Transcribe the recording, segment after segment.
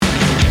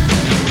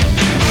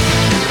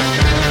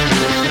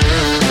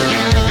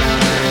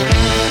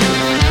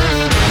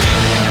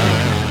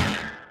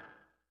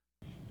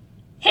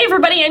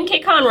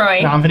Conroy.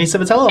 And I'm Vinny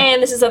Civitello.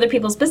 And this is Other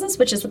People's Business,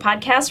 which is the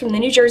podcast from the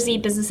New Jersey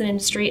Business and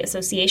Industry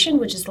Association,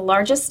 which is the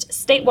largest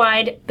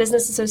statewide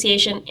business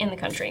association in the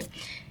country.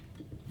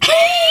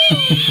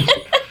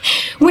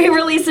 We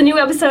release a new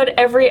episode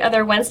every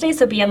other Wednesday,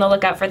 so be on the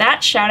lookout for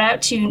that. Shout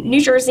out to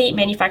New Jersey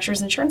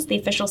Manufacturers Insurance, the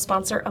official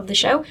sponsor of the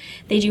show.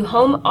 They do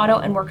home, auto,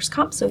 and workers'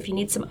 comp, so if you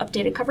need some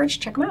updated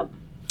coverage, check them out.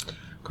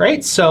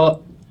 Great.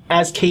 So,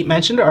 as Kate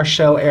mentioned, our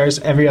show airs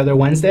every other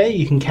Wednesday.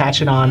 You can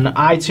catch it on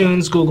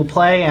iTunes, Google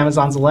Play,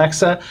 Amazon's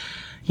Alexa.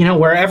 You know,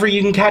 wherever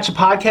you can catch a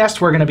podcast,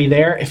 we're going to be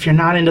there. If you're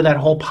not into that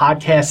whole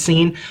podcast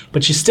scene,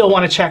 but you still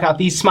want to check out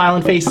these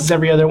smiling faces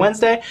every other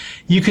Wednesday,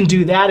 you can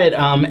do that at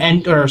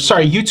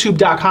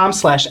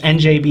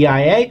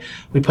youtube.com/NJBIA.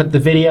 We put the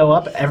video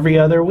up every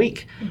other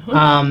week.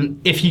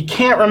 If you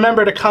can't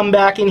remember to come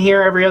back in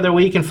here every other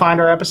week and find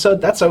our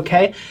episode, that's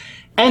okay.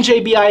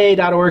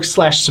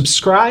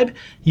 njbia.org/subscribe.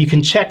 You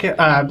can check it,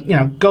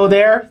 go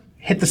there,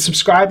 hit the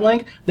subscribe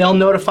link. They'll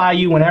notify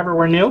you whenever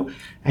we're new,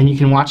 and you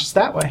can watch us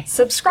that way.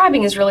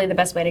 Subscribing is really the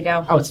best way to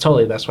go. Oh, it's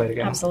totally the best way to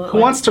go. Absolutely. Who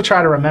wants to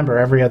try to remember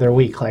every other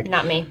week? Like,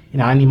 not me. You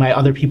know, I need my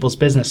other people's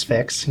business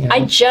fix. You know?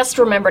 I just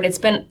remembered, it's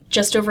been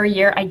just over a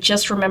year, I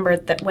just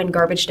remembered that when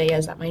garbage day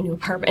is at my new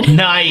apartment.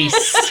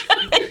 Nice.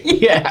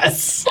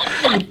 Yes.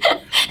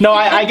 No,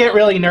 I get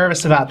really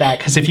nervous about that,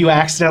 because if you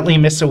accidentally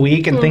miss a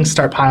week and things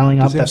start piling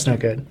up, that's no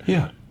good.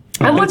 Yeah.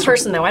 I'm one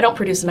person, though. I don't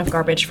produce enough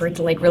garbage for it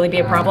to really be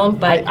a problem,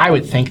 but I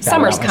would think that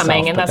summer's about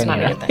coming, myself, and that's but not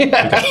then, a good thing.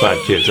 I got 5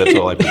 kids. That's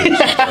all I produce.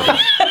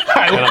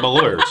 And I'm a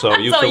lawyer, so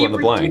you all fill you in the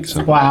blanks.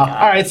 Wow.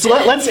 All right, so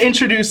let's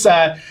introduce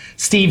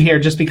Steve here,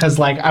 just because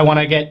I want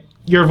to get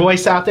your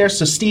voice out there.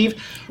 So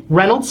Steve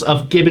Reynolds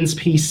of Gibbons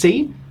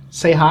PC,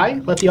 say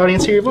hi. Let the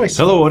audience hear your voice.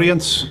 Hello,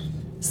 audience.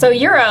 So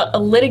you're a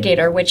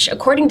litigator, which,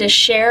 according to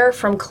Cher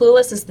from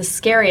Clueless, is the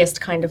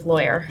scariest kind of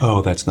lawyer.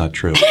 Oh, that's not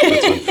true.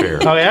 That's unfair.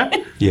 Oh, yeah?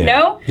 Yeah.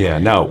 No? Yeah,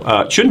 no.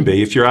 It shouldn't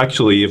be. If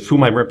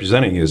whom I'm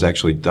representing has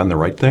actually done the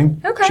right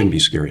thing, Okay. it shouldn't be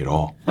scary at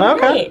all.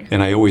 Okay. Great.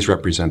 And I always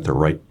represent the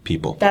right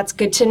people. That's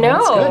good to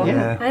know. good,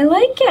 yeah. I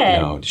like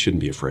it. No, you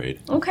shouldn't be afraid.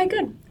 Okay,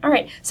 good. All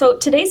right. So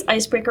today's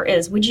icebreaker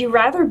is, would you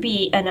rather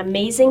be an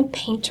amazing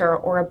painter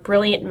or a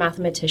brilliant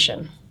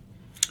mathematician?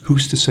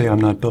 Who's to say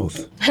I'm not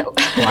both?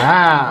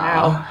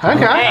 Wow.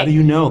 Okay. How do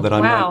you know that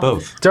I'm Wow. not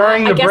both?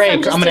 During I the guess break,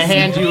 I'm just I'm going to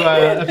hand you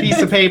a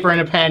piece of paper and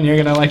a pen.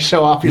 You're going to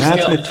show off your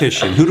skill.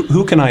 Mathematician.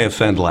 Who can I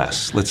offend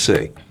less? Let's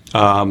see.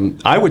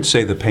 I would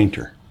say the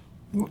painter.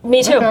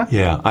 Me too. Okay.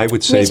 Yeah, I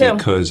would say Me too.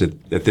 because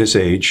at this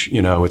age,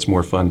 it's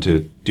more fun to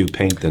do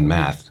paint than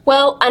math.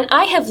 Well, and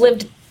I have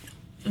lived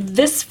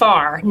this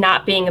far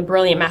not being a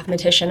brilliant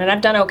mathematician, and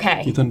I've done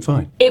okay. You've done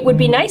fine. It would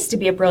be nice to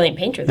be a brilliant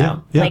painter,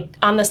 though. Yeah. Like,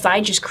 on the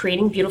side, just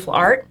creating beautiful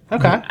art.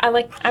 Okay.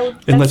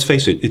 And let's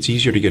face it, it's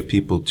easier to get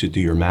people to do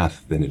your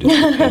math than it is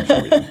to paint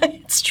for you,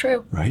 It's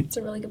true. right? It's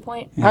a really good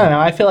point. I don't know.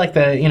 I feel like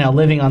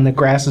living on the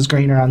grass is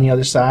greener on the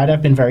other side.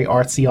 I've been very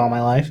artsy all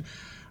my life.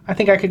 I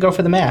think I could go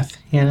for the math,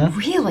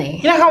 Really?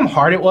 You know how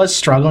hard it was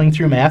struggling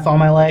through math all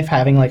my life,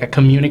 having a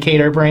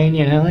communicator brain,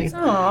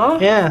 Aw.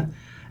 Yeah.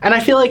 And I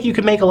feel like you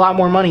could make a lot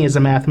more money as a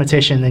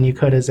mathematician than you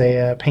could as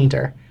a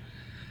painter.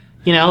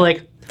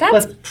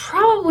 That's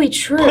probably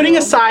true. Putting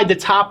aside the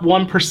top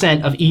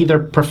 1% of either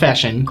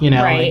profession,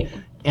 Right.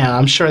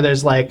 I'm sure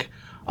there's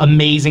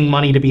amazing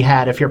money to be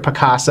had if you're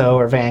Picasso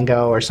or Van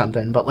Gogh or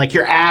something. But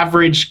your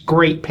average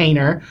great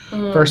painter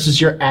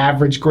versus your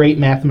average great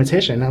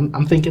mathematician,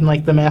 I'm thinking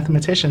the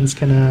mathematicians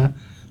can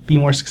be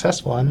more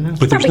successful. I don't know.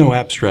 But there's no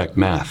abstract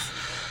math.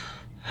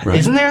 Right?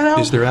 Isn't there, though?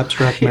 Is there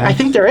abstract math? I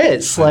think there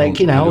is. I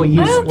We don't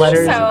use think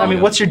letters. so. I mean,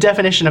 what's your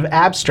definition of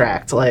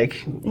abstract?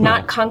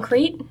 Not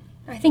concrete?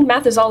 I think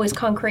math is always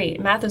concrete.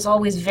 Math is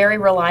always very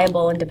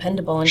reliable and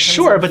dependable. In terms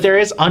Sure, of- but there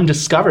is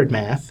undiscovered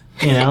math.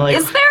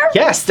 Is there?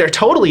 Yes, there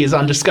totally is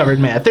undiscovered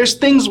math. There's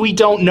things we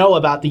don't know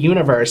about the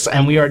universe,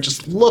 and we are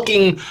just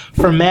looking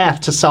for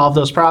math to solve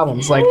those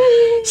problems.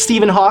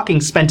 Stephen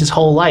Hawking spent his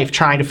whole life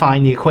trying to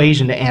find the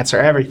equation to answer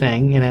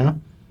everything,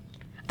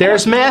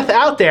 There's math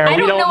out there I we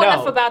don't don't know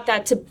enough about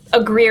that to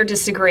agree or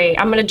disagree.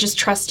 I'm going to just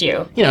trust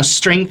you.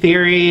 String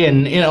theory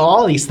and,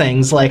 all these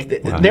things.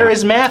 There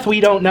is math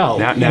we don't know.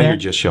 Now you're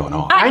just showing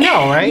off. I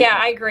know, right? Yeah,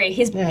 I agree.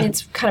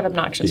 It's kind of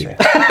obnoxious. Yeah.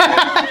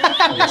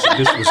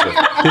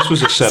 This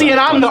was a setup. See, and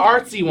I'm the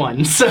artsy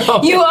one,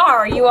 so... You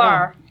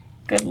are.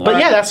 Good lord. But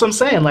yeah, that's what I'm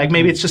saying.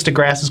 Maybe it's just a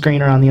grass is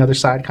greener on the other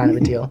side kind of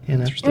a deal,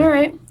 All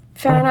right.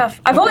 Fair enough.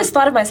 I've always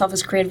thought of myself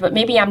as creative, but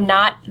maybe I'm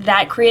not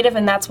that creative,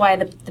 and that's why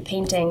the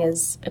painting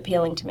is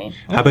appealing to me.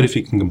 How about if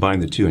you can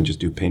combine the two and just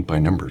do paint by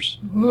numbers?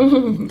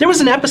 There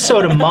was an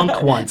episode of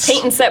Monk once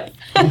Paint and sip.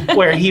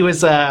 where he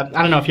was, I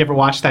don't know if you ever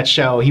watched that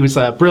show, he was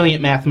a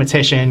brilliant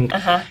mathematician,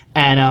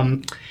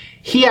 and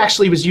he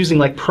actually was using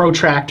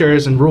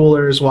protractors and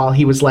rulers while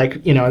he was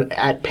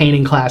at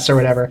painting class or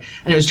whatever,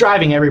 and it was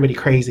driving everybody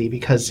crazy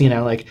because, he...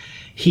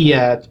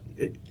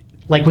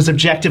 was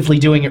objectively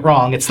doing it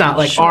wrong. It's not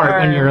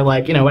art when you're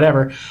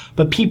whatever.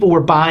 But people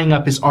were buying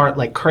up his art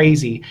like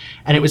crazy.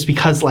 And it was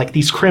because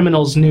these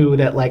criminals knew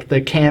that the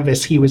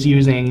canvas he was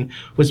using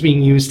was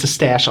being used to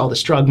stash all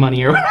this drug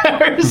money or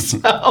whatever.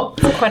 So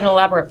quite an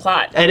elaborate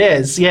plot. It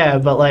is, yeah,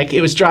 but like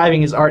it was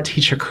driving his art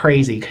teacher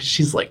crazy because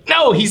she's like,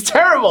 "No, he's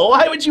terrible.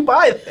 Why would you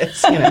buy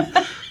this?" You know.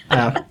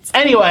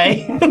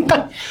 Anyway,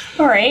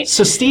 All right.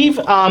 so Steve,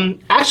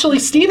 actually,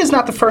 Steve is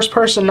not the first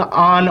person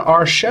on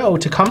our show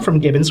to come from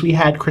Gibbons. We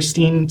had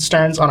Christine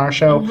Stearns on our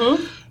show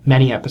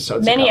many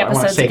episodes ago. I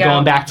want to say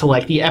going back to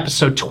like the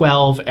episode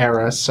 12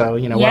 era. So,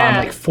 you know, we're on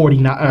like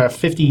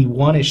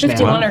 51-ish now.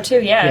 51 or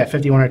 2, yeah. Yeah,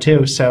 51 or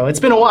 2. So it's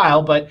been a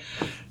while, but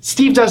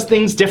Steve does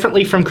things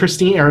differently from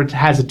Christine, or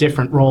has a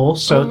different role.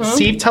 So,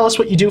 Steve, tell us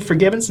what you do for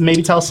Gibbons, and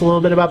maybe tell us a little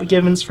bit about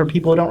Gibbons for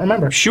people who don't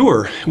remember.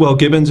 Sure. Well,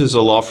 Gibbons is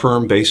a law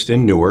firm based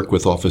in Newark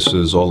with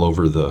offices all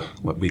over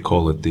what we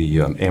call it the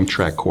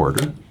Amtrak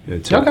corridor.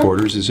 Its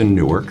headquarters is in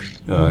Newark.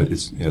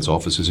 It has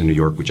offices in New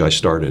York, which I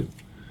started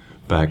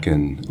back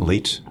in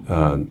late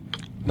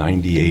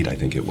 98, I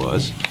think it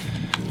was.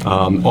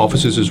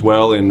 Offices as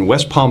well in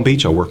West Palm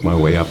Beach. I'll work my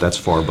way up. That's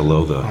far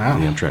below the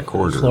Amtrak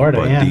corridor. Florida,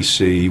 but yeah.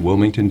 D.C.,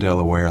 Wilmington,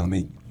 Delaware.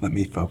 Let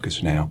me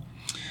focus now.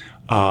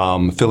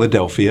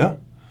 Philadelphia,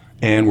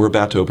 and we're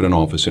about to open an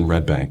office in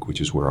Red Bank,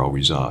 which is where I'll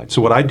reside.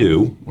 So what I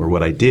do, or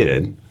what I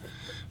did,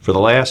 for the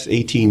last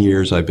 18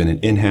 years, I've been an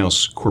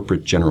in-house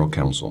corporate general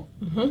counsel,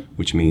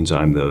 which means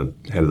I'm the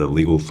head of the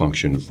legal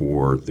function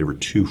there were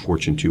 2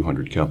 Fortune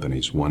 200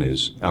 companies. One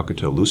is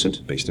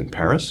Alcatel-Lucent, based in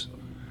Paris,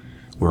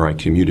 where I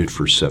commuted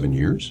for 7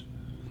 years.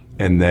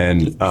 And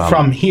then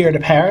From here to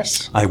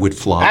Paris? I would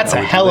fly. That's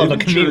a hell of a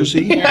commute.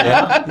 Jersey.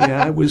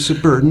 yeah, it was a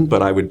burden,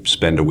 but I would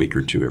spend a week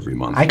or two every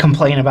month. I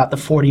complain about the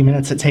 40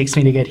 minutes it takes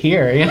me to get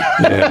here. You know?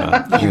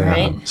 Yeah.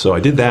 Right. So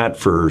I did that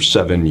for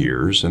 7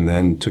 years, and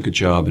then took a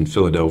job in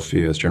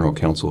Philadelphia as general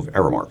counsel of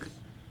Aramark.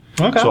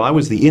 Okay. So I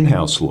was the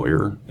in-house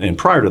lawyer, and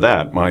prior to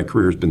that, my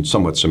career has been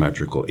somewhat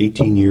symmetrical.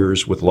 18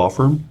 years with law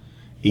firm,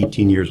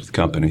 18 years with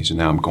companies, and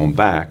now I'm going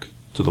back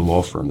to the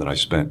law firm that I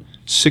spent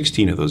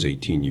 16 of those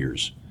 18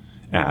 years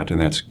at,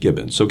 and that's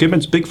Gibbons. So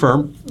Gibbons, big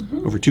firm,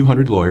 over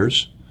 200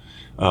 lawyers.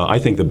 I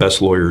think the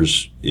best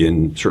lawyers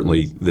in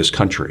certainly this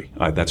country.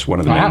 That's one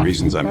of the main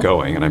reasons I'm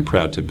going, and I'm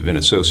proud to have been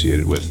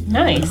associated with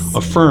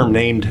a firm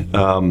named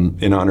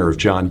in honor of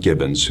John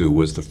Gibbons, who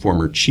was the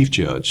former chief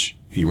judge.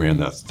 He ran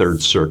the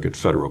Third Circuit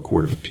Federal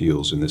Court of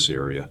Appeals in this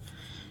area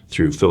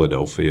through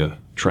Philadelphia,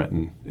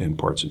 Trenton, and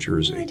parts of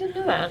Jersey. I didn't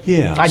know that.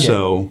 Yeah,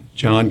 so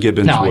John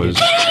Gibbons was...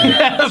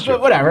 but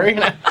whatever. You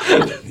know.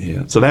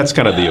 Yeah, so that's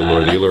kind of the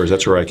Allure. The Allure,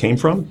 that's where I came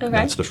from. Okay.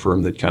 That's the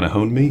firm that kind of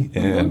honed me,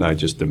 and I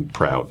just am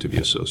proud to be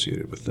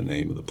associated with the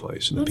name of the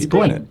place and the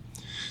people in it.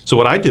 So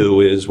what I'll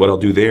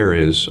do there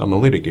is I'm a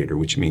litigator,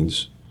 which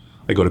means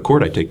I go to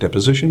court, I take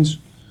depositions.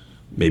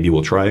 Maybe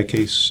we'll try a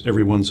case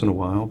every once in a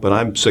while, but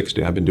I'm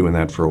 60. I've been doing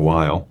that for a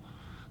while.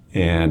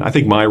 And I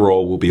think my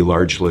role will be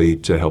largely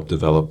to help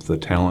develop the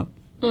talent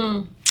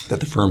that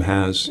the firm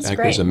has, act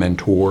as a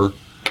mentor,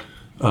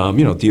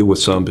 deal with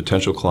some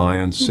potential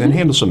clients and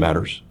handle some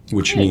matters,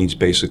 which means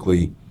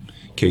basically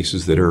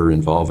cases that are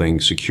involving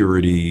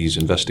securities,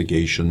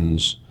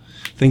 investigations,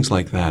 things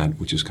like that,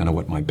 which is kind of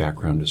what my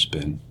background has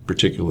been,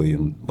 particularly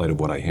in light of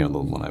what I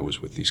handled when I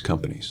was with these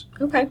companies.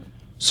 Okay.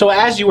 So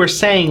as you were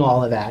saying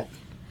all of that,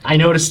 I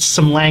noticed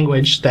some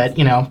language that,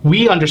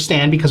 we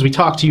understand because we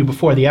talked to you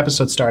before the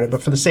episode started,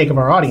 but for the sake of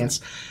our audience,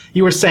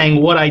 you were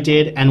saying what I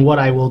did and what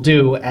I will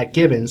do at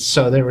Gibbons.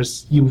 So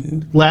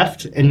you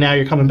left and now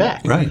you're coming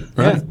back. Right.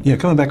 Yeah,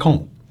 coming back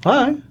home. All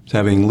right. So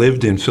having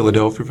lived in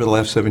Philadelphia for the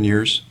last 7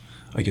 years,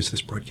 I guess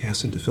this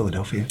broadcasts into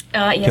Philadelphia. Yes,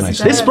 Can I it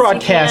say does. This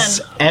broadcasts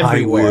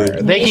everywhere. I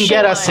would- They can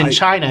get us in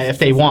China if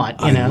they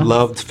want, I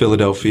loved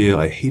Philadelphia.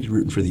 I hated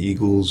rooting for the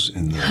Eagles.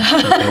 And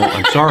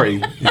I'm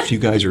sorry if you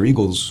guys are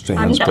Eagles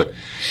fans, but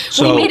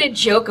we made a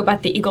joke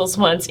about the Eagles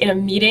once in a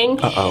meeting,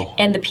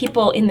 and the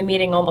people in the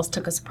meeting almost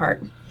took us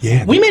apart.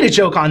 Yeah, We made a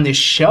joke on this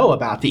show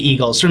about the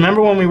Eagles.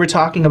 Remember when we were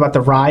talking about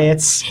the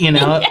riots,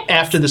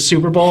 after the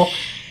Super Bowl?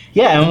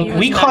 Yeah, and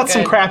we caught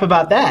some crap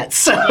about that.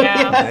 So they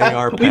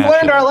are we've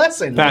learned our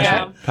lesson.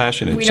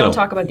 Passionate. We don't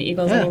talk about the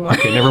Eagles anymore.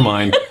 Okay, never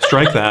mind.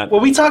 Strike that. Well,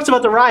 we talked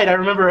about the riot. I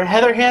remember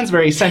Heather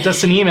Hansberry sent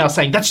us an email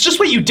saying, that's just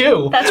what you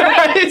do. That's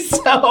right.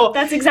 So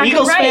That's exactly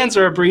Eagles right. fans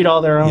are a breed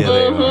all their own. Yeah,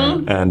 they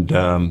are. And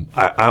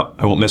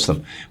I won't miss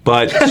them.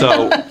 But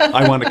so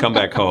I want to come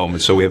back home.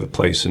 And so we have a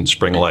place in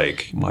Spring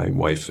Lake, my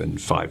wife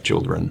and 5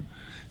 children.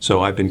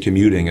 So I've been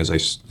commuting, as I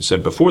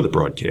said before the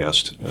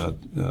broadcast,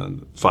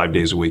 5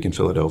 days a week in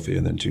Philadelphia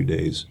and then 2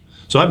 days.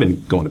 So I've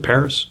been going to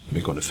Paris, I've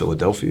been going to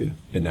Philadelphia,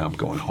 and now I'm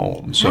going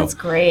home. So that's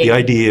great. The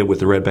idea with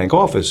the Red Bank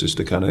office is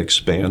to kind of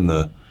expand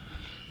the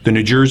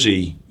New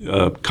Jersey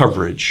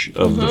coverage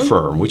of the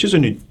firm, which is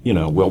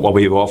while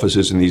we have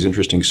offices in these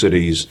interesting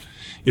cities,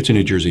 it's a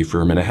New Jersey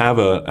firm. And to have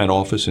an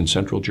office in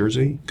Central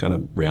Jersey kind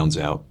of rounds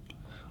out,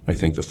 I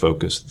think, the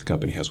focus that the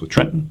company has with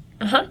Trenton,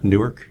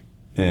 Newark,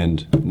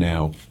 and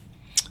now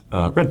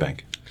Red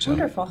Bank. So,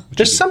 Wonderful.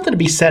 There's something to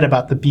be said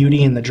about the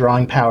beauty and the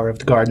drawing power of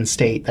the Garden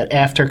State, that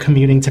after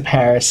commuting to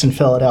Paris and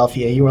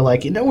Philadelphia, you were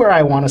like, where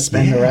I want to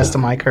spend the rest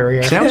of my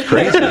career. Sounds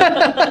crazy.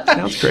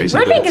 Sounds crazy.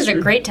 Red but Bank it's is a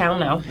true. great town,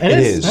 though. It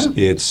is.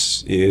 Yeah.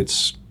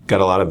 It's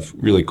got a lot of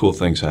really cool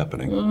things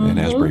happening in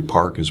Asbury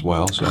Park as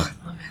well. So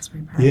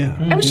Asbury Park. Yeah.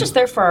 I was just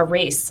there for a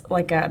race.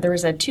 There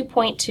was a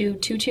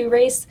 2.2 tutu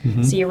race.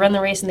 So you run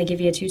the race and they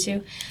give you a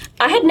tutu.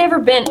 I had never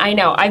been. I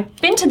know I've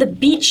been to the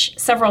beach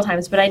several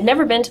times, but I'd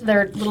never been to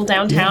their little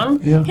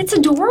downtown. Yeah. It's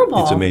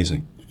adorable. It's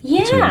amazing.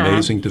 Yeah. It's an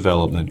amazing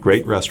development.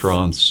 Great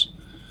restaurants.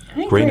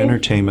 I Great agree.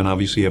 entertainment.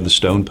 Obviously, you have the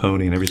Stone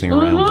Pony and everything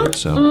around it.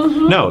 So,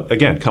 no,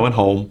 again, coming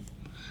home,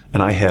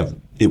 and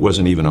it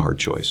wasn't even a hard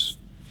choice.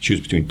 Choose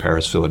between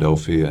Paris,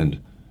 Philadelphia,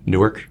 and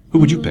Newark. Who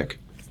would you pick?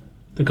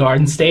 The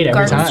Garden State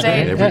every Garden time.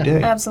 State. Every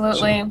day.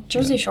 Absolutely.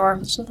 Jersey Shore.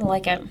 There's nothing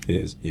like it. It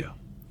is, yeah.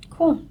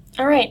 Cool.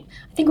 All right.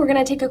 I think we're going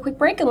to take a quick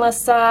break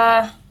unless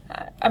I'm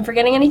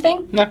forgetting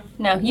anything. No.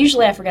 No.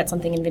 Usually I forget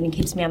something and Vinny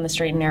keeps me on the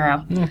straight and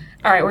narrow.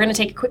 All right. We're going to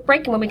take a quick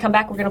break, and when we come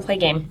back, we're going to play a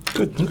game.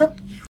 Good. Okay.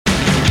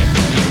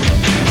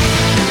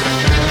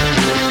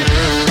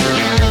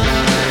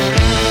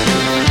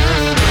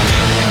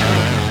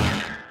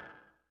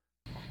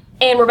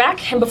 And we're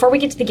back, and before we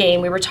get to the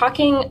game, we were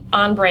talking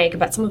on break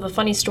about some of the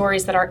funny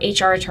stories that our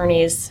HR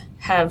attorneys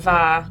have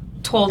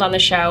told on the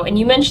show, and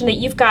you mentioned that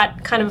you've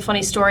got kind of a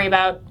funny story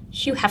about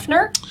Hugh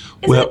Hefner,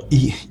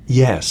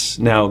 Yes.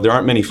 Now, there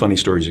aren't many funny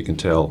stories you can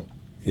tell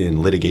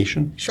in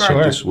litigation.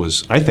 Sure. This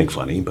was, I think,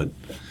 funny, but...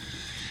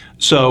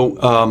 So,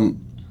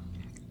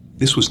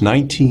 this was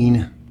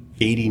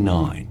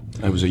 1989.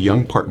 I was a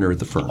young partner at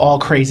the firm. All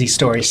crazy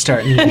stories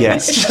start in the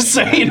Yes. just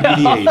so you know.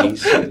 In the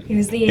 80s. It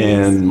was the 80s.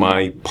 And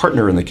my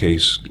partner in the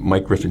case,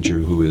 Mike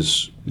Griffinger, who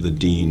is the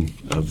dean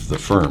of the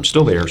firm,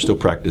 still there, still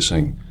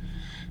practicing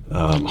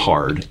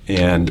hard.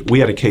 And we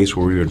had a case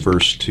where we were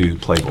adverse to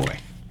Playboy.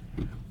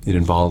 It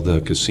involved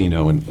a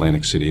casino in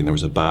Atlantic City, and there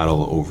was a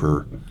battle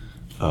over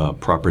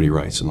property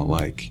rights and the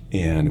like.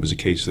 And it was a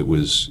case that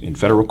was in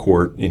federal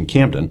court in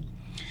Camden.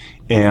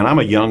 And I'm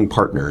a young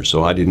partner,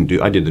 so I did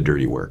the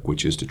dirty work,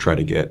 which is to try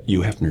to get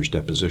Hugh Hefner's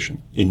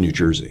deposition in New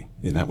Jersey.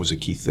 And that was a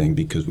key thing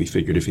because we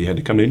figured if he had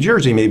to come to New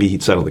Jersey, maybe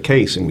he'd settle the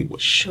case and we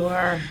would.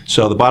 Sure.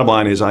 So the bottom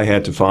line is I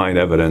had to find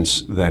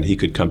evidence that he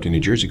could come to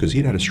New Jersey because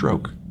he'd had a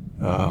stroke.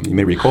 You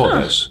may recall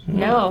this.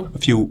 No. A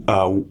few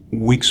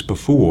weeks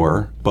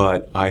before,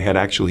 but I had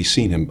actually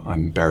seen him,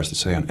 I'm embarrassed to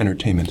say, on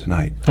Entertainment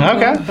Tonight.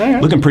 Okay. All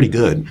right. Looking pretty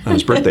good on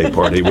his birthday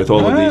party with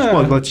all of these,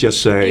 well, let's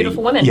just say...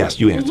 Beautiful women. Yes,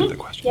 you answered the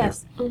question.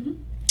 Yes.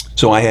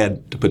 So I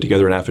had to put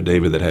together an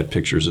affidavit that had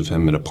pictures of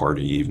him at a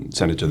party, even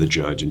sent it to the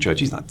judge, and judge,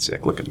 he's not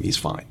sick, look at him, he's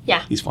fine.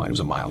 Yeah. He's fine, it was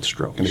a mild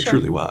stroke, and it Sure.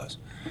 truly was.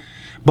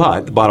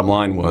 But the bottom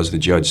line was the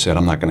judge said,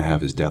 I'm not going to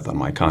have his death on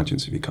my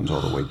conscience if he comes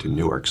all the way to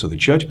Newark. So the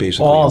judge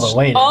basically... All the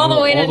way. All the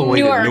way to all the way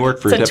to Newark.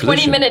 Newark for a it's a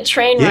deposition. 20-minute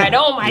train Yeah. ride.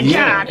 Oh, my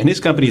Yeah. God. And his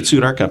company had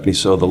sued our company,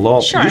 so the law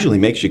Sure. usually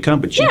makes you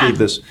come, but she Yeah. gave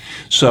this.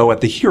 So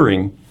at the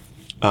hearing,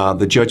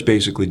 the judge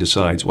basically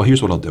decides, well,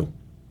 here's what I'll do.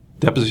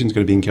 Deposition's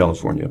going to be in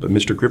California, but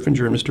Mr.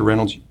 Griffinger and Mr.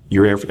 Reynolds,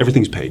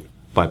 everything's paid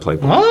by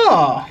Playboy.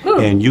 Oh.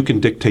 And you can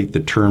dictate the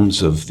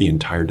terms of the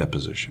entire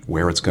deposition,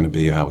 where it's going to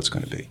be, how it's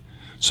going to be.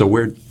 So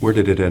where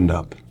did it end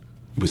up?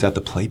 It was at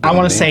the Playboy I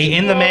want to Mansion. say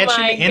in the Oh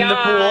mansion, my in the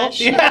pool. gosh.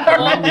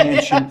 Playboy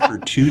Mansion for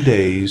 2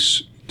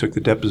 days, took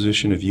the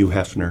deposition of Hugh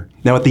Hefner.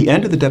 Now, at the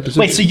end of the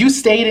deposition... Wait, so you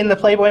stayed in the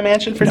Playboy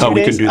Mansion for 2 days? No,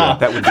 we couldn't do that. Oh.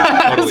 That would be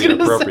totally gonna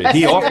inappropriate.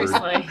 say.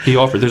 Seriously. He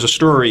offered. There's a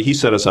story. He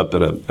set us up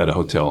at a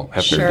hotel.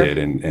 Hefner Sure. did,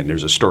 and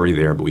there's a story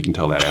there, but we can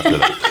tell that after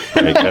that.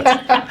 Right?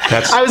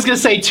 That's I was going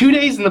to say 2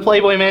 days in the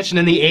Playboy Mansion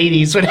in the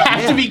 80s would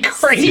have to be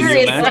crazy.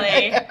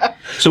 Seriously.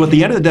 so at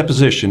the end of the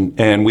deposition,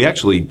 and we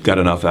actually got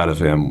enough out of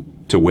him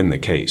to win the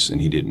case, and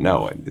he didn't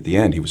know it. At the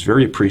end, he was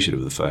very appreciative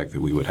of the fact that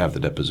we would have the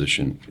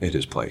deposition at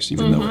his place,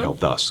 even though it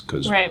helped us,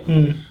 because Right.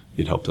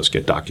 it helped us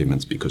get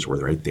documents because we're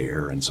right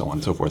there, and so on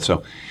and so forth.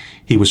 So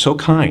he was so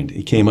kind.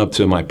 He came up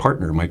to my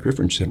partner, Mike Griffinger,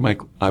 and said,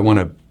 Mike, I want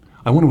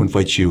to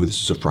invite you.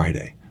 This is a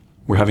Friday.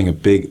 We're having a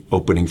big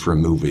opening for a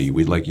movie.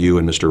 We'd like you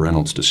and Mr.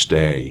 Reynolds to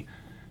stay.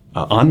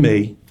 On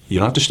me. You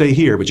don't have to stay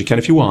here, but you can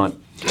if you want.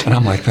 And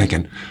I'm like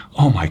thinking,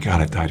 oh my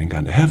God, I've died and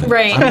gone to heaven.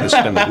 Right. I'm going to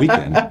spend the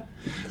weekend.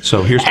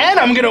 So here's And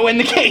I'm going to win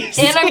the case.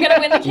 And I'm going to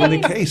win the case.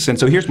 win the case. And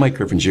so here's Mike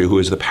Griffinger, who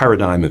is the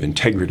paradigm of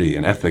integrity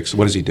and ethics.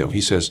 What does he do?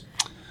 He says,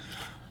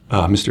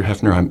 Mr.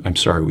 Hefner, I'm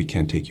sorry we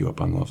can't take you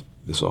up on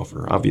this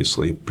offer.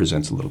 Obviously, it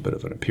presents a little bit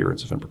of an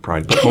appearance of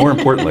impropriety. But more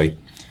importantly,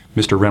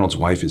 Mr. Reynolds'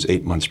 wife is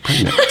 8 months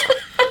pregnant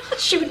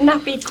She would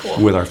not be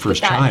cool. with our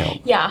first that. child.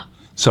 Yeah.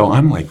 So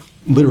I'm like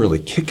literally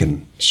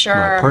kicking Sure.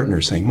 my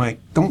partner saying, Mike,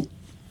 don't.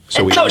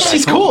 So we No,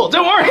 she's cool.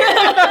 Don't worry.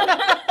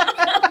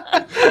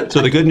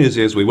 So the good news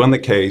is we won the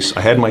case.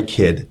 I had my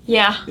kid.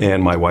 Yeah.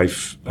 And my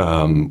wife,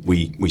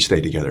 we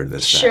stayed together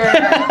this time.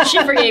 Sure. She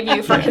forgave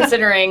you for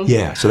considering.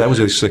 Yeah, so that was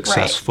a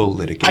successful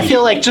litigation. I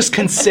feel like just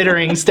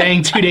considering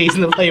staying 2 days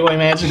in the Playboy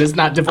Mansion is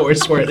not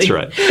divorce worthy. That's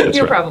right. That's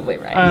You're right. probably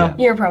right.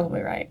 You're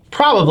probably right.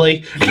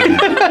 Probably.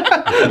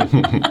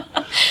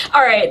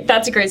 All right,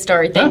 that's a great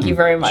story. Thank you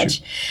very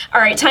much. All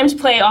right, time to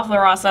play Awful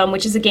or Awesome,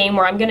 which is a game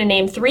where I'm going to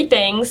name 3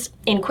 things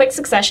in quick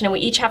succession, and we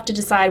each have to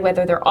decide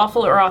whether they're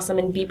awful or awesome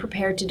and be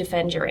prepared to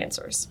defend your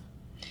answers.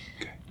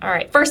 All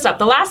right, first up,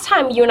 the last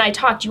time you and I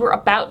talked, you were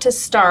about to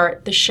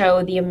start the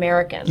show The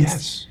Americans.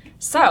 Yes.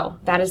 So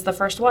that is the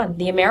first one.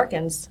 The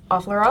Americans.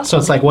 Awful or awesome? So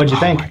it's like, what'd you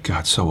think? Oh my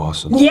God, so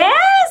awesome. Yeah,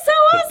 so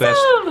Best.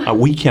 awesome.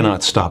 We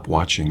cannot stop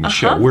watching the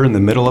show. We're in the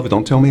middle of it.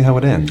 Don't tell me how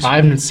it ends. I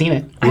haven't seen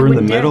it. We're in the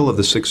wouldn't dare. middle of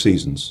the 6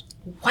 seasons.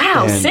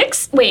 Wow, And-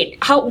 6? Wait,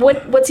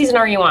 what season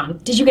are you on?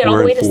 Did you get all We're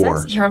the way in to 4.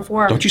 6? You're on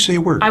 4. Don't you say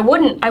a word. I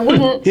wouldn't.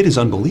 It is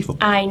unbelievable.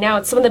 I know.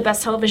 It's some of the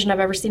best television I've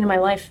ever seen in my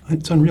life.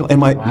 It's unreal. And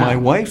my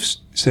wife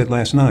said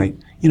last night,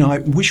 I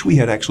wish we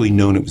had actually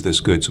known it was this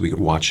good so we could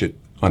watch it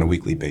on a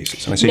weekly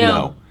basis. And I said,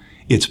 no.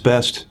 It's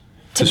best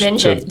To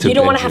binge it. You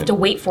don't want to have to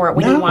wait for it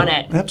when you want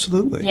it.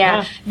 Absolutely.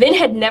 Yeah. Vin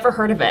had never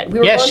heard of it. We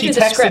were Yeah, going she through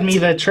the texted script. me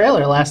the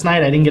trailer last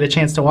night. I didn't get a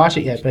chance to watch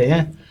it yet, but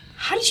yeah.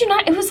 How did you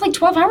not? It was like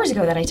 12 hours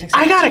ago that I texted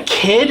I you. got a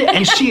kid,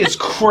 and she is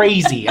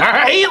crazy, all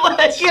right?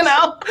 Like, Fair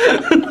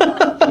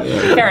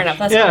enough.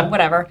 That's Yeah. fine.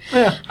 Whatever.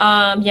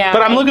 Yeah. Yeah.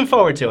 But I'm looking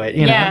forward to it,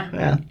 Yeah.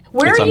 Yeah.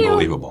 Where It's are you?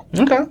 unbelievable.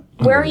 Okay.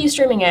 Where are you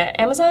streaming it?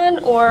 Amazon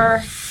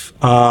or?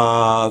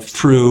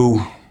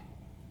 Through...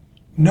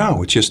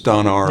 No, it's just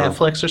on our...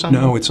 Netflix or something?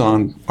 No, it's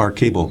on our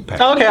cable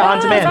package. Okay, on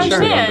it's demand, on sure.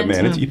 demand. On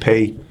demand. You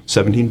pay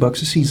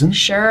 $17 a season,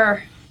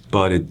 Sure.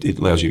 but it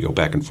allows you to go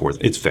back and forth.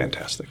 It's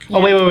fantastic.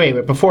 Oh,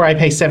 wait. Before I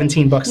pay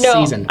 $17 a No,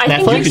 season. I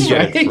think Netflix, you can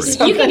get it right?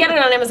 free. You can get it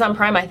on Amazon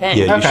Prime, I think.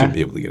 Yeah, you Okay. should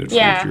be able to get it free.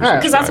 Yeah, if you're a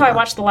because that's why I subscriber.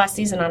 watched the last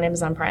season on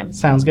Amazon Prime.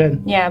 Sounds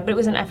good. Yeah, but it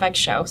was an FX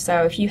show,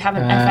 so if you have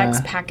an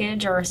FX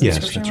package or a Yes,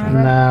 subscription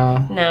that's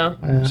or whatever, No.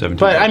 no. 17.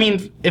 But, I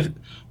mean, if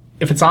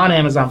it's on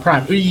Amazon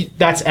Prime,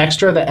 that's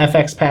extra, the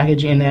FX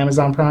package in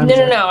Amazon Prime?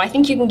 No. I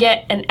think you can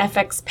get an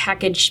FX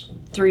package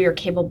through your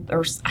cable,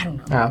 or I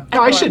don't know.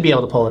 No, I should be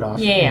able to pull it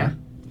off. Yeah.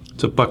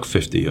 It's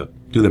 $1.50.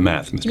 Do the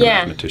math, Mr. Yeah.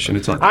 Mathematician.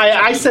 It's not.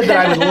 I said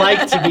that I would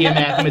like to be a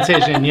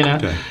mathematician,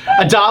 Okay.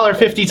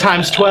 $1.50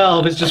 times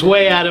 12 is just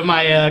way out of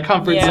my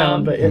comfort Yeah.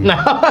 zone, but no.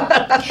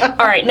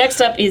 All right,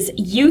 next up is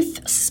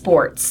youth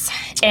sports.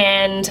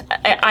 And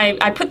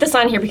I put this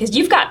on here because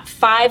you've got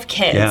 5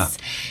 kids. Yeah.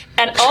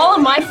 And all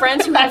of my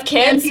friends who have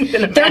kids,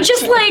 they're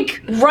just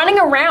like running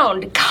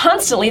around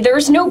constantly.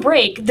 There's no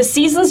break. The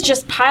seasons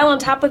just pile on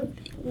top of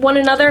one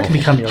another.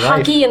 become your life.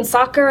 Hockey and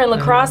soccer and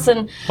lacrosse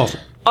and Awful.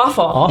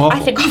 awful. I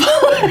think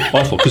awful.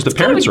 Awful, because the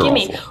parents are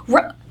awful.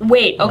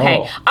 Wait, okay.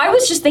 Oh. I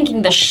was just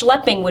thinking the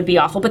schlepping would be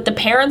awful, but the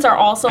parents are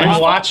also I'm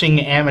awful.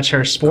 watching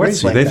amateur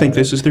sports. Crazy. Like They that. think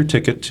this is their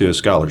ticket to a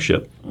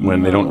scholarship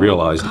when they don't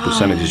realize the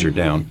percentages are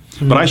down.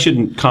 But I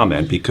shouldn't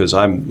comment because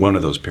I'm one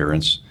of those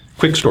parents.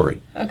 Quick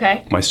story.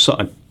 Okay. My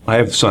son, I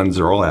have sons,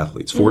 they're all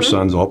athletes. 4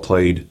 sons all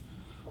played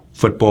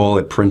football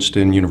at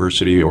Princeton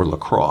University or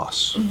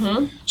lacrosse.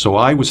 So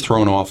I was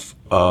thrown out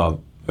of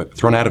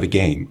a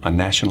game on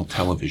national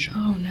television.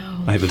 Oh,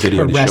 no. I have a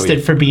video to show you.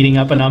 Arrested for beating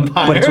up an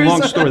umpire. But it's a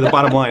long story. The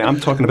bottom line,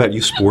 I'm talking about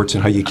youth sports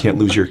and how you can't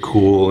lose your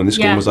cool. And this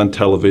Yeah. game was on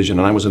television,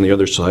 and I was on the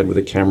other side where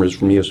the cameras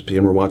from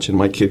ESPN were watching.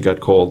 My kid got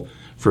called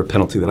for a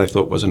penalty that I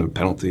thought wasn't a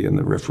penalty, and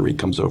the referee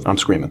comes over. I'm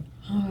screaming.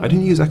 I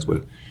didn't use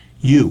expletive.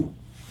 You,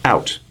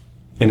 out.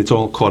 And it's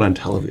all caught on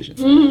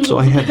television. So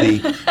I had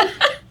the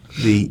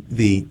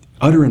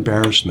utter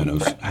embarrassment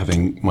of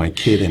having my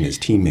kid and his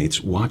teammates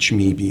watch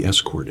me be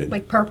escorted.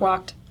 Like perp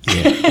walked.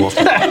 Yeah, awful.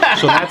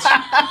 So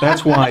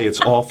that's why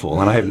it's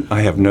awful, and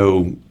I have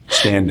no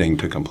standing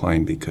to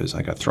complain because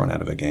I got thrown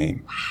out of a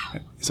game. Wow.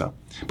 So,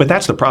 but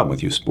that's the problem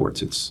with youth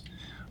sports. It's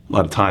a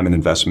lot of time and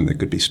investment that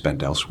could be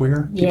spent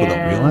elsewhere. People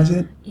don't realize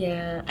it.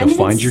 Yeah. They'll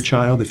find your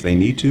child if they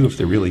need to, if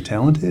they're really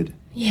talented,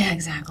 Yeah,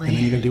 exactly. and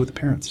then you got to deal with the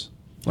parents.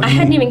 I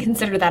hadn't even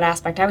considered that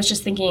aspect. I was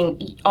just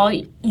thinking,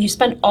 you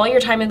spend all your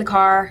time in the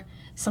car.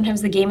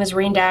 Sometimes the game is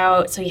rained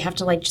out, so you have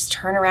to like just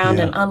turn around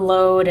Yeah. and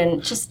unload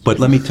and just. But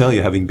let me tell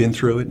you, having been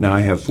through it, now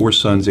I have 4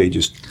 sons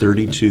ages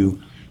 32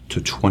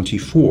 to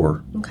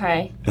 24,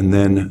 Okay. and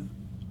then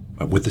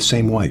with the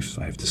same wife,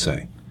 I have to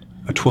say,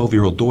 a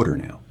 12-year-old daughter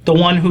now. The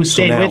one who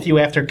stayed now- with you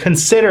after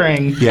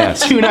considering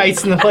Yes. 2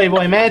 nights in the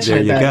Playboy Mansion.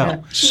 There you at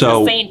go. that,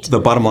 So a saint. the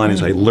bottom line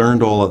is I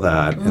learned all of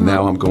that, and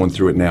now I'm going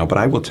through it now. But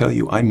I will tell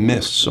you, I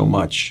missed so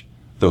much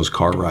those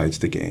car rides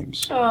to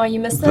games. Oh, you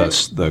missed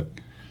it.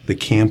 The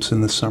camps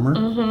in the summer,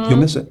 you'll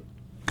miss it.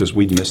 Because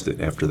we missed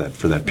it after that,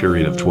 for that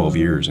period of 12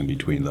 years in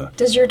between the...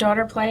 Does your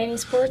daughter play any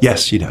sports?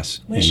 Yes, she does.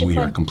 What And does she we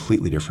play? are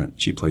completely different.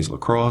 She plays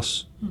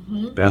lacrosse,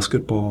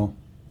 basketball,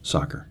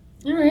 soccer.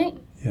 All right.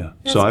 Yeah.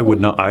 So I would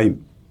not...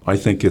 I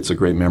think it's a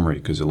great memory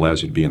because it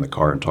allows you to be in the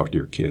car and talk to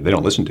your kid. They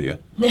don't listen to you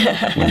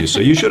when you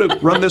say, you should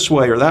have run this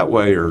way or that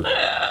way, or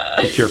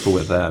be careful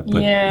with that.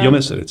 But Yeah. you'll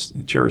miss it.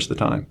 Cherish the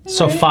time.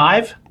 So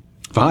 5?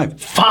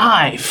 5.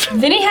 5!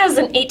 Vinny has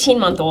an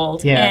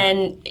 18-month-old, Yeah.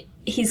 and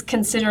he's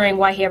considering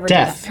why he ever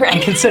Death. did that.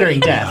 I'm considering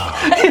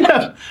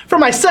death. For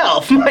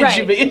myself, mind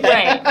you.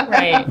 Right,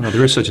 right. No,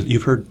 there is such a...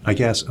 You've heard, I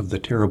guess, of the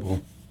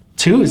terrible...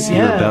 2s, You're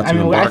yeah. about to I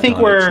mean, embark I think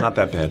on it. we're It's not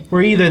that bad.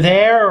 we're either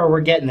there or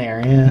we're getting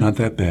there. Yeah. Not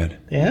that bad.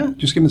 Yeah.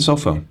 Just give them a cell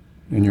phone,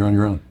 and you're on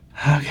your own.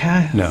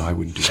 Okay. No, I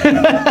wouldn't do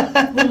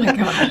that. Oh my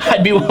god.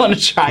 I'd be willing to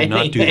try Do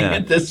not do anything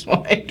that. at this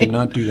point. Do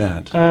not do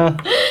that.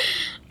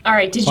 All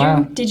right.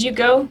 Wow. Did you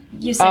go?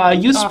 You said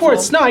Youth awful.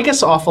 sports? No, I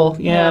guess awful.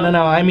 Yeah, No.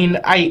 no. I mean,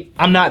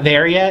 I'm not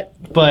there yet,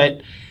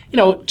 but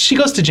she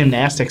goes to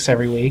gymnastics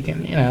every week,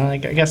 and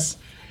like I guess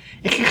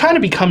it can kind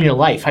of become your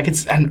life. I could,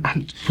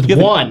 with have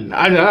one,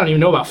 I don't even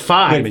know about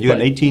 5. Wait a minute, you got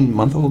an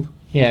 18-month-old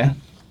Yeah.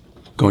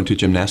 going to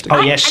gymnastics?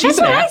 Oh, yeah, That's she's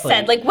what an I athlete.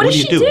 said. Like, what does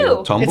do she you do?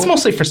 do? Tumble? It's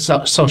mostly for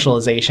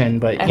socialization,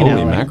 but you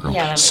Holy know. mackerel.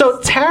 Yeah. So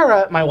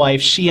Tara, my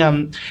wife, she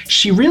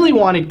really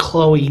wanted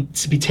Chloe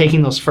to be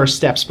taking those first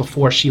steps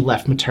before she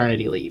left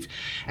maternity leave,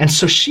 and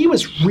so she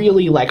was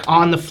really like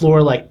on the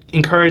floor, like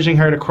encouraging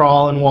her to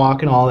crawl and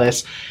walk and all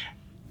this,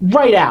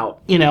 right out,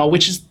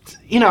 which is,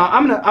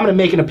 I'm gonna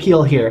make an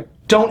appeal here.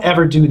 Don't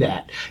ever do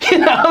that,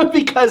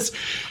 because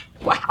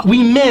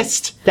we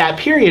missed that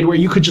period where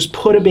you could just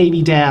put a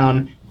baby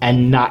down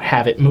and not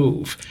have it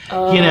move.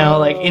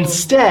 Like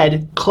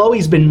instead,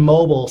 Chloe's been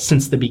mobile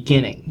since the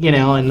beginning,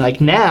 and like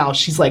now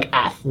she's like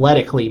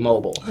athletically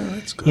mobile. Oh,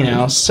 that's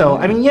good. So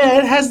I mean, yeah,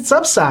 it has its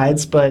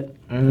upsides, but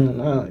I don't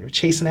know, you're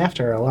chasing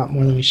after her a lot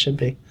more than we should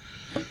be.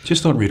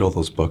 Just don't read all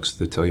those books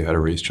that tell you how to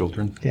raise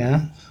children.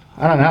 Yeah.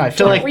 I don't know. I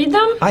feel like Read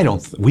them? I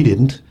don't. We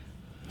didn't.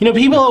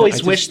 people always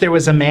just- wish there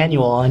was a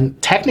manual, and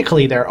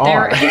technically there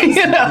are. There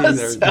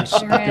is. They're-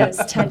 Sure is,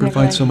 I technically.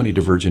 provide so many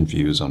divergent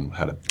views on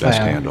how to best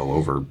Yeah. handle,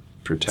 over,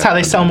 protect. That's how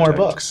they sell more protect.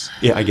 books.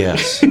 Yeah, I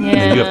guess. And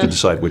then you have to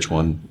decide which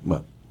one.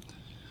 Well,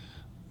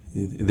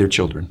 they're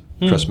children.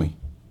 Trust me.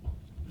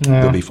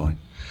 They'll be fine.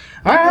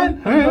 All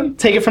right.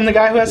 Take it from the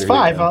guy who has There you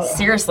 5. go.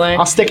 Seriously.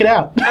 I'll stick it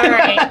out. All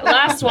right,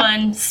 last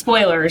one,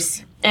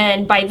 spoilers.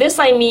 And by this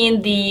I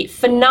mean the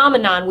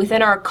phenomenon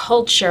within our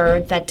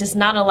culture that does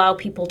not allow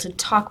people to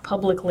talk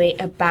publicly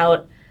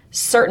about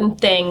certain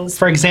things.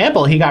 For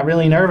example, he got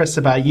really nervous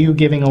about you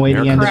giving away the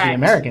end of the Correct.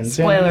 Americans.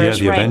 Spoiler. Yeah,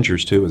 the right.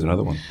 Avengers too is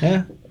another one.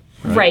 Yeah.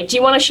 Right. Do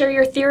you want to share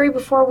your theory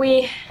before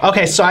we...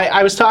 Okay, so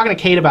I was talking to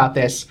Kate about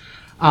this.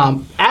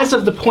 As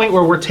of the point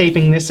where we're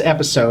taping this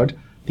episode,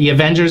 the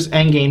Avengers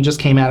Endgame just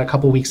came out a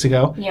couple weeks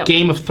ago. Yep.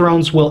 Game of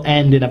Thrones will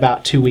end in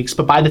about 2 weeks,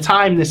 but by the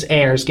time this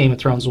airs, Game of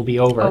Thrones will be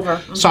over.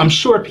 Over. So I'm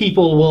sure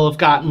people will have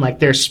gotten like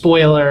their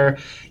spoiler,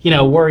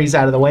 worries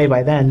out of the way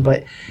by then.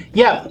 But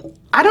yeah,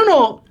 I don't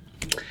know.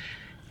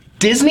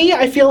 Disney,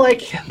 I feel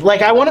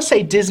like I want to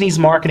say Disney's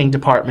marketing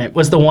department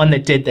was the one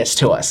that did this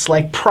to us.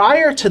 Like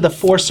prior to The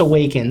Force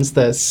Awakens,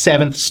 the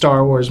 7th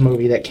Star Wars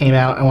movie that came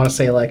out, I want to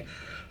say like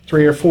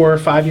 3 or 4 or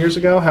 5 years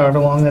ago, however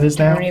long that is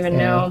now. I don't even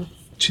know.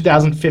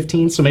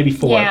 2015, so maybe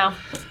 4. Yeah.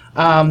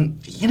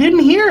 You didn't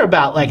hear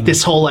about like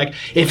this whole like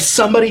if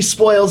somebody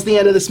spoils the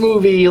end of this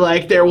movie,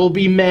 like there will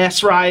be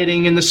mass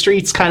rioting in the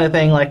streets kind of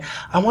thing. Like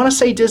I want to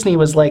say Disney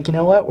was like, you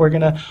know what, we're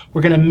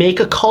gonna make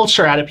a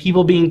culture out of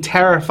people being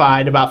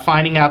terrified about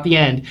finding out the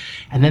end,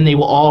 and then they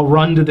will all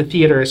run to the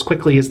theater as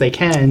quickly as they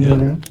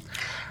can.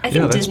 I think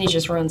that's- Disney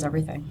just ruins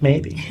everything.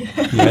 Maybe.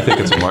 Yeah, I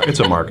think it's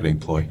a marketing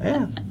ploy.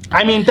 Yeah.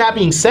 I mean, that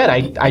being said,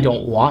 I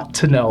don't want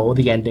to know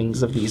the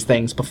endings of these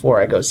things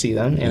before I go see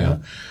them. You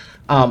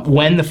know?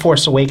 When The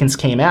Force Awakens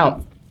came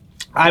out,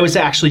 I was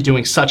actually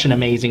doing such an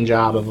amazing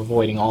job of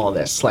avoiding all of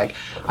this. Like,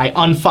 I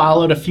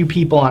unfollowed a few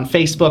people on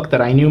Facebook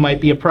that I knew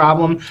might be a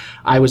problem.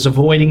 I was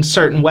avoiding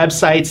certain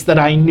websites that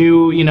I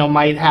knew,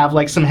 might have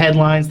like some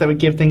headlines that would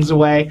give things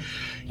away.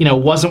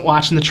 Wasn't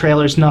watching the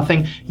trailers,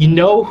 nothing.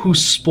 Who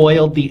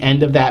spoiled the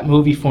end of that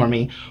movie for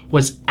me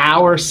was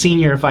our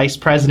senior vice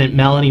president,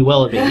 Melanie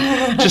Willoughby.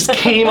 Just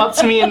came up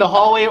to me in the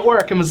hallway at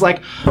work and was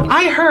like,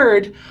 I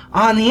heard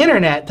on the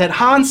internet that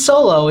Han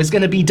Solo is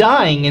going to be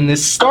dying in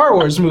this Star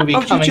Wars movie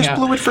Oh, coming you just out.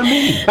 blew it for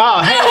me.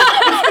 Oh, hey,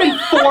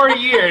 it's been 4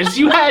 years.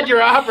 You had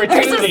your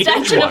opportunity. There's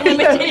a statute of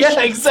limitations.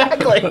 Yeah,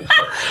 exactly.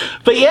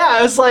 But yeah,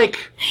 I was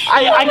like,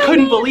 I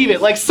couldn't believe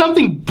it. Like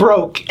something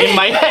broke in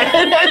my head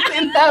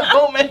in that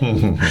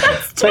moment.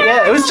 But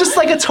yeah, it was just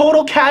like a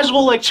total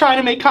casual, like trying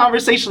to make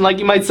conversation. Like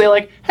you might say,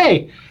 like,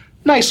 hey,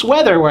 nice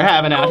weather we're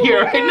having out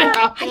here right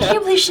now. I can't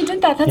believe she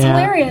did that. That's Yeah.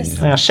 hilarious.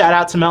 Yeah, shout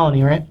out to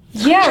Melanie, right?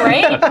 Yeah,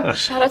 right?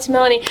 Shout out to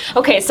Melanie.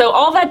 Okay, so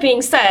all that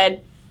being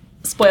said,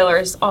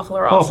 spoilers, awful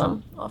or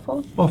awesome?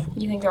 Awful. Awful.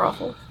 You think they're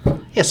awful?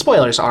 Yeah,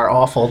 spoilers are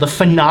awful. The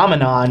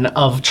phenomenon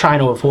of trying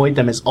to avoid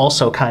them is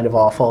also kind of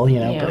awful,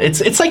 Yeah. But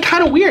it's like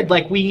kind of weird.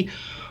 Like we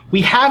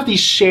have these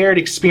shared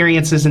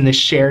experiences in this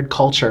shared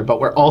culture, but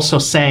we're also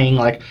saying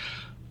like,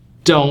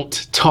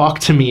 don't talk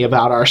to me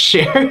about our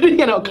shared, culture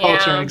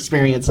Yeah. and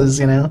experiences,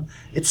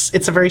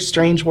 It's a very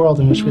strange world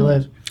in which we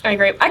live. I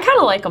agree. I kind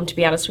of like them, to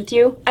be honest with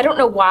you. I don't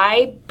know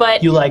why,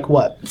 but You like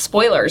what?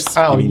 spoilers.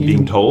 Oh, You mean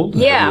being told?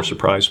 Yeah. You're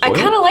surprised. I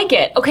kind of like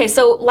it. Okay,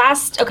 so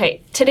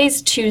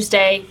today's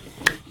Tuesday.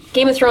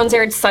 Game of Thrones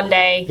aired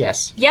Sunday.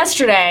 Yes.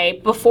 Yesterday,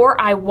 before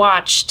I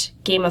watched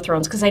Game of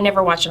Thrones, because I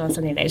never watch it on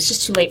Sunday night, it's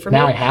just too late for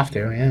Now me. I have to,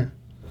 yeah.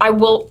 I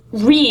will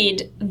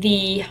read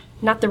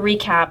not the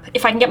recap.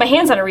 If I can get my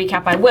hands on a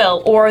recap, I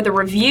will. Or the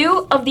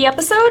review of the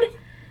episode,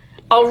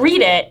 I'll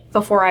read it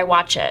before I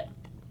watch it.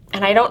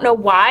 And I don't know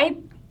why,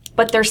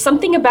 but there's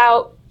something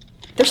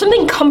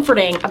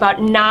comforting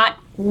about not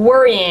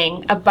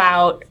worrying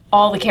about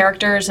all the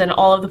characters and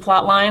all of the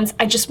plot lines.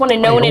 I just want to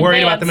know in You're worried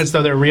advance. about them as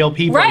though they're real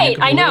people. and you Right,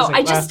 could be I know.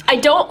 losing- I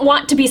don't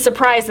want to be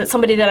surprised that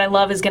somebody that I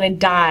love is going to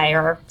die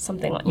or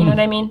something. You know what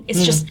I mean?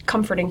 It's just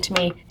comforting to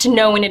me to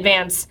know in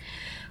advance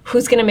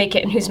who's going to make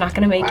it and who's not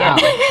going to make Wow.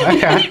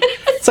 it. Okay.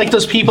 It's like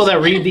those people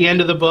that read the end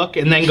of the book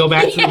and then go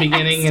back to the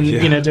beginning and do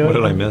What it.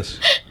 did I miss?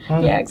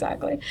 Yeah,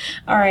 exactly.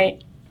 All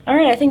right.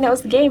 I think that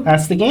was the game.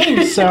 That's the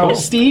game. So,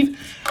 Steve,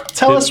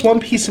 tell us one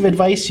piece of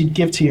advice you'd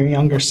give to your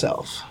younger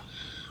self.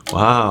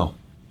 Wow.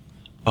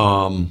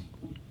 I'm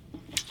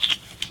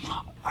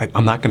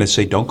not going to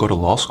say don't go to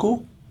law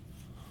school.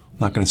 I'm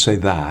not going to say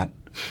that.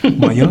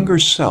 My younger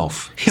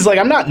self. He's like,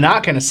 I'm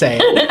not going to say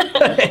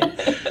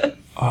it.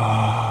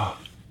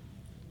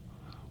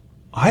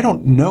 I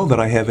don't know that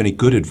I have any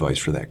good advice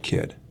for that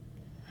kid.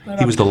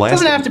 He was the It last.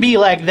 doesn't have to be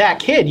like that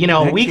kid. You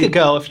know, a week kid.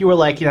 ago, if you were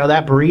like,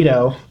 that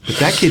burrito.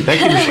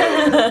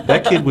 But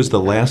that kid was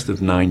the last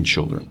of 9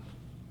 children.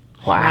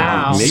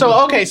 Wow. Maybe-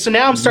 So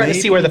now I'm starting to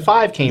see where the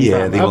 5 came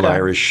Yeah, from. the old Okay.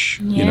 Irish,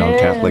 Yeah.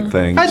 Catholic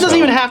thing. It doesn't So-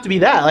 even have to be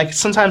that. Like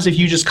sometimes if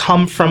you just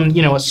come from,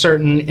 a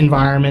certain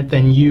environment,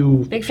 then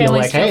you Big feel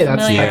families like, feel hey,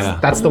 that's, familiar.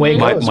 that's the way it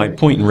My goes. right?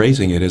 point in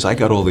raising it is I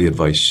got all the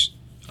advice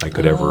I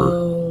could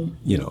ever,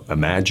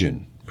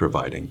 imagine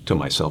providing to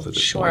myself at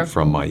this Sure. point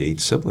from my 8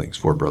 siblings,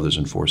 4 brothers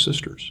and 4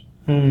 sisters.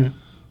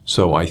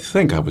 So I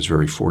think I was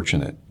very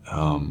fortunate.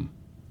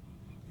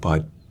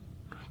 But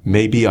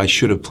maybe I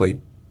should have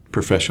played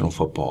professional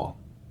football.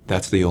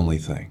 That's the only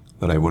thing,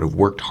 that I would have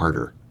worked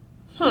harder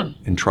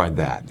and tried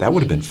that. That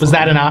would have been fun. Was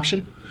that an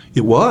option?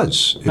 It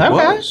was. It Okay.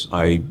 was.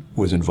 I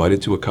was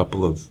invited to a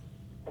couple of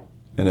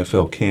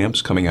NFL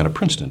camps coming out of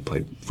Princeton.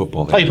 Played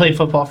football there. Oh, you played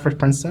football for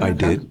Princeton? I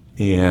Okay. did,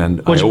 and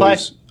What'd you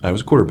I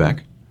was a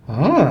quarterback,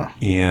 Oh.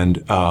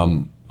 and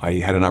I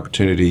had an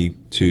opportunity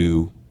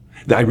to.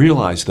 I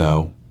realized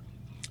though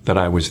that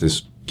I was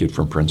this kid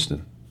from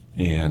Princeton,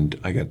 and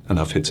I got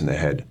enough hits in the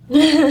head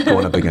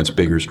going up against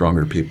bigger,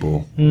 stronger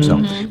people.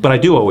 So, but I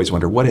do always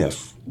wonder, what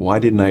if? Why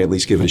didn't I at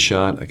least give it a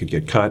shot? I could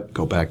get cut,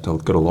 go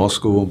to law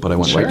school, but I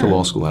went right to Sure.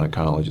 law school out of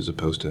college as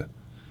opposed to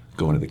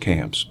going to the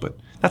camps. But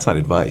that's not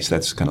advice.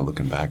 That's kind of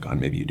looking back on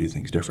maybe you do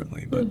things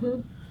differently. But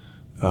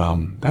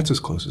that's as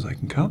close as I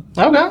can come.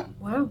 Okay.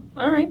 Wow.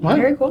 All right. Wow.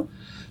 Very cool.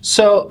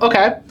 So,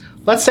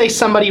 let's say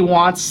somebody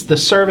wants the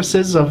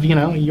services of,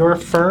 your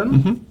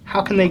firm.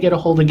 How can they get a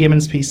hold of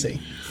Gibbons PC?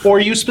 Or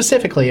you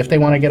specifically, if they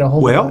want to get a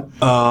hold of it?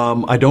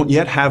 Well, I don't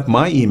yet have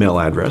my email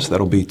address.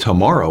 That'll be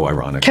tomorrow,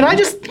 ironically. Can I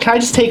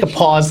just take a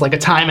pause, like a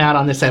timeout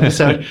on this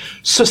episode?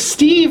 So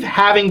Steve,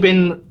 having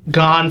been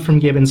gone from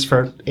Gibbons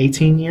for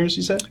 18 years,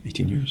 you said?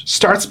 18 years.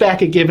 Starts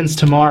back at Gibbons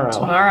tomorrow.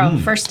 Tomorrow,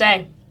 first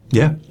day.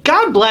 Yeah.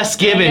 God bless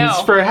Gibbons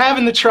know. for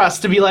having the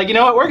trust to be like, you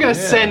know what, we're going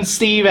to send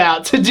Steve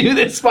out to do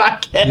this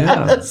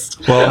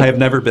podcast. Well, I have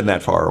never been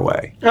that far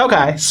away.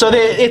 Okay, so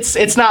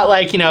it's not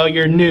like,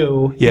 you're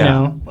new.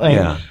 Yeah. Like,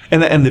 yeah.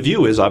 And the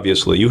view is,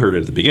 obviously, you heard it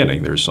at the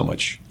beginning, there's so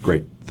much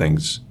great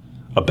things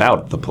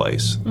about the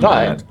place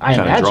that I kind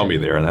of imagine. draw me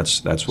there. And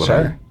that's what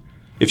Sure.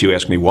 if you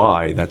ask me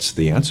why, that's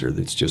the answer.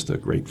 It's just a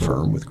great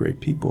firm with great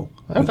people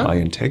with high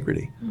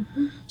integrity.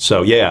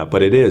 So, yeah,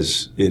 but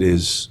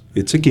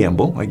it's a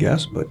gamble, I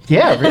guess. But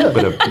Yeah, really.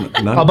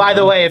 but not, Oh, by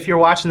the way, if you're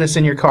watching this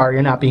in your car,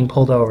 you're not being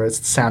pulled over. It's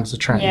the sounds of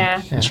Trenton.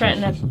 Yeah.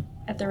 Trenton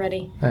at the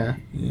ready. Yeah.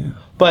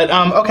 But,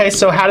 okay,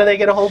 so how do they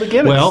get a hold of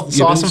Gibbons? Well, it's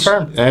an awesome Gibbons,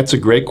 firm. That's a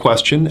great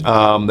question.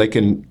 They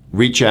can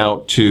reach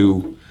out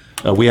to.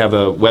 We have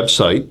a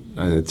website.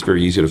 It's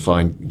very easy to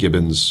find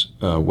Gibbons'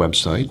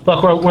 website.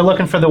 Look, we're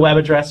looking for the web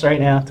address right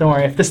now. Don't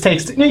worry. If this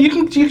takes, you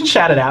can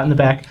shout it out in the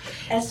back.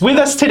 With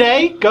us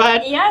today, go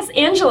ahead. Yes,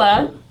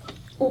 Angela,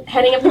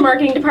 heading up the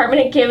marketing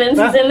department at Gibbons,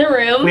 is in the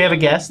room. We have a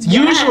guest. Yes.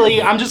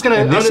 Usually, I'm just gonna.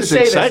 And I'm this gonna is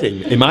say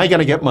exciting. Am I going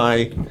to get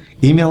my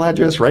email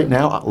address right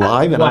now,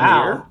 live and on the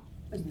Wow. air?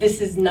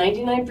 This is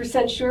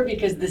 99% sure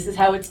because this is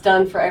how it's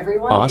done for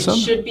everyone. Awesome. It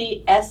should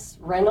be S.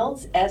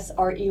 Reynolds,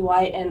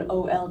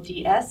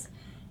 SREYNOLDS,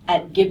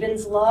 at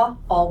GibbonsLaw,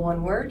 all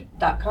one word,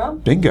 .com.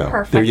 Bingo.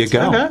 Perfect. There you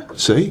go. Okay.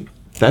 See?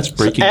 That's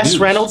breaking S news.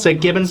 Reynolds at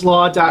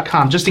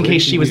gibbonslaw.com, just in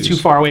case she was Breaking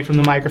too far away from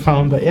the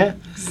microphone. But yeah,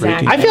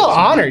 Exactly. I feel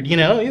honored.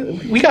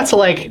 We got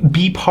to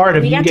be part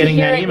of We you got to getting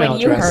hear that it email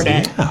when you address. heard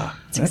it. Yeah.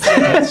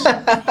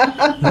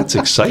 That's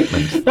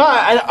excitement. No,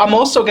 I'm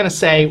also going to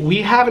say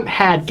we haven't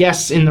had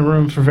guests in the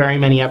room for very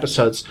many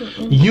episodes.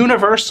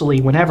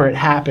 Universally, whenever it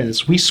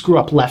happens, we screw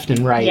up left and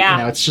right.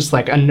 Yeah. It's just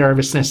like a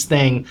nervousness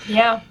thing.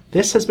 Yeah.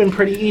 This has been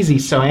pretty easy.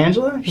 So,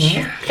 Angela,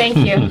 Thank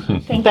you.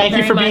 thank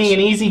you for being an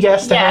easy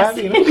guest to Yes.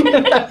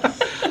 have.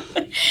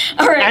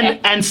 All right.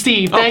 And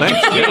Steve, thank you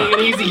thanks. for being an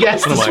easy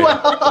guest What as am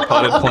well. I, a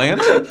potted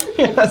plant?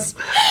 Yes.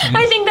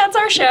 I think that's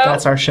our show.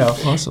 That's our show.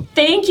 Awesome.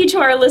 Thank you to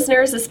our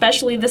listeners,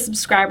 especially the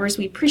subscribers.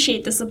 We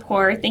appreciate the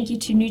support. Thank you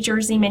to New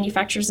Jersey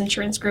Manufacturers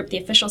Insurance Group, the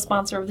official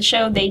sponsor of the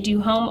show. They do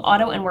home,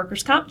 auto, and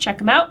workers' comp. Check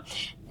them out.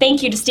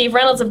 Thank you to Steve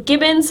Reynolds of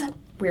Gibbons.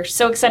 We're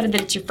so excited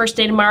that it's your first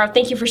day tomorrow.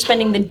 Thank you for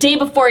spending the day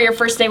before your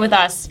first day with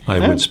us.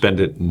 I would spend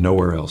it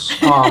nowhere else.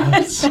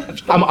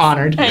 I'm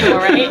honored. I know,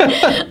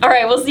 right? All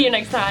right, we'll see you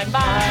next time.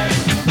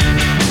 Bye.